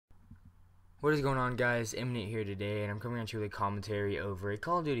What is going on, guys? Imminent here today, and I'm coming at you with a commentary over a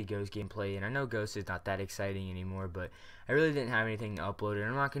Call of Duty Ghost gameplay. And I know Ghost is not that exciting anymore, but I really didn't have anything to upload, and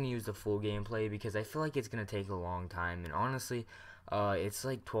I'm not going to use the full gameplay because I feel like it's going to take a long time. And honestly, it's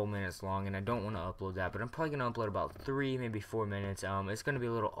like 12 minutes long, and I don't want to upload that, but I'm probably going to upload about 3, maybe 4 minutes. It's going to be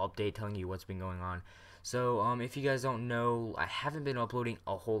a little update telling you what's been going on. So, if you guys don't know, I haven't been uploading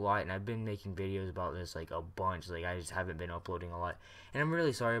a whole lot, and I've been making videos about this like a bunch. Like, I just haven't been uploading a lot, and I'm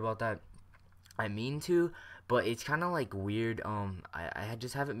really sorry about that. I mean to, but it's kind of like weird. I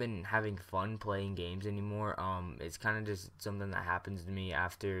just haven't been having fun playing games anymore. It's kind of just something that happens to me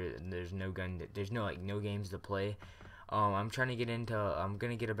after there's no no games to play. I'm trying to get into. I'm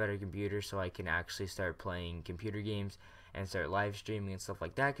gonna get a better computer so I can actually start playing computer games and start live streaming and stuff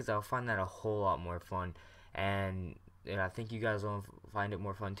like that. Cause I'll find that a whole lot more fun, and I think you guys will find it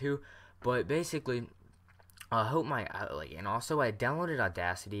more fun too. But basically, I hope and also I downloaded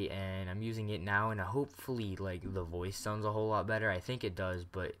Audacity and I'm using it now, and hopefully like the voice sounds a whole lot better. I think it does,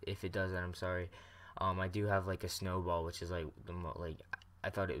 but if it doesn't, I'm sorry. I do have like a snowball, which is like I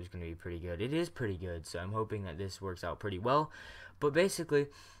thought it was gonna be pretty good. It is pretty good, so I'm hoping that this works out pretty well. But basically,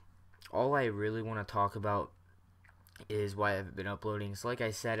 all I really want to talk about is why I've been uploading. So like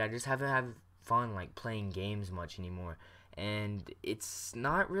I said, I just haven't had fun like playing games much anymore. And it's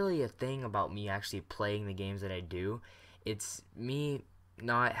not really a thing about me actually playing the games that I do. It's me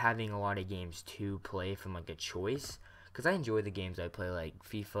not having a lot of games to play from like a choice. Because I enjoy the games I play, like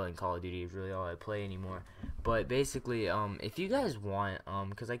FIFA and Call of Duty is really all I play anymore. But basically, if you guys want,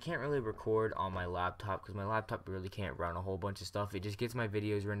 because I can't really record on my laptop, because my laptop really can't run a whole bunch of stuff. It just gets my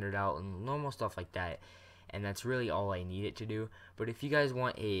videos rendered out and normal stuff like that, and that's really all I need it to do. But if you guys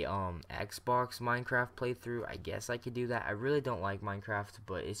want a Xbox Minecraft playthrough, I guess I could do that. I really don't like Minecraft,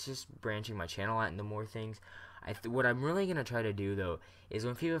 but it's just branching my channel out into more things. What I'm really gonna try to do though is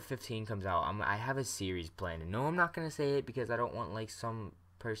when FIFA 15 comes out, I have a series planned. And no, I'm not gonna say it because I don't want like some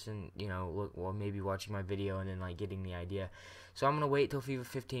person, maybe watching my video and then like getting the idea. So I'm gonna wait till FIFA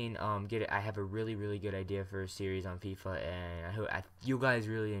 15 get it. I have a really good idea for a series on FIFA, and I hope you guys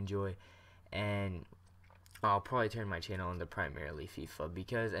really enjoy. And I'll probably turn my channel into primarily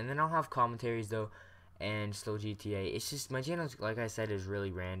FIFA, and then I'll have commentaries though, and still GTA. It's just my channel, like I said, is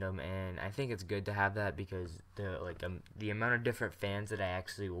really random, and I think it's good to have that because the amount of different fans that I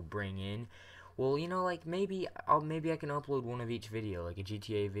actually will bring in. Well, like maybe I can upload one of each video, like a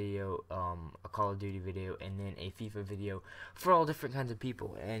GTA video, a Call of Duty video, and then a FIFA video for all different kinds of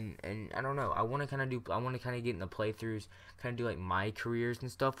people. And I don't know. I want to kind of get in the playthroughs, kind of do like my careers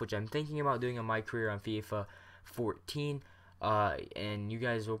and stuff, which I'm thinking about doing a my career on FIFA 14. And you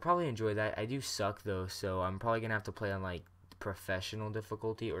guys will probably enjoy that. I do suck though, so I'm probably gonna have to play on like professional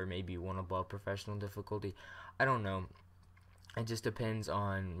difficulty or maybe one above professional difficulty. I don't know. It just depends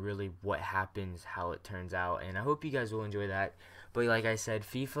on really what happens, how it turns out, and I hope you guys will enjoy that. But like I said,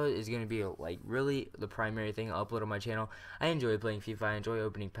 FIFA is going to be like really the primary thing I upload on my channel. I enjoy playing FIFA, I enjoy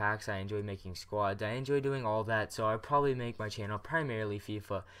opening packs, I enjoy making squads, I enjoy doing all that, so I'll probably make my channel primarily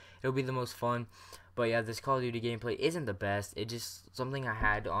FIFA. It'll be the most fun. But yeah, this Call of Duty gameplay isn't the best. It's just something I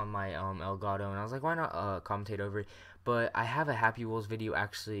had on my Elgato, and I was like, why not commentate over it? But I have a Happy Wheels video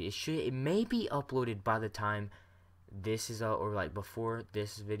actually. It may be uploaded by the time this is up, or like before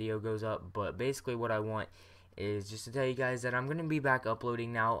this video goes up. But basically what I want is just to tell you guys that I'm gonna be back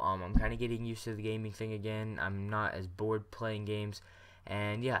uploading now. I'm kind of getting used to the gaming thing again. I'm not as bored playing games,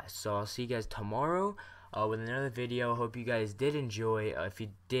 and yeah, so I'll see you guys tomorrow with another video. Hope you guys did enjoy. If you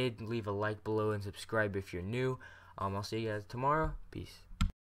did, leave a like below and subscribe if you're new. I'll see you guys tomorrow. Peace.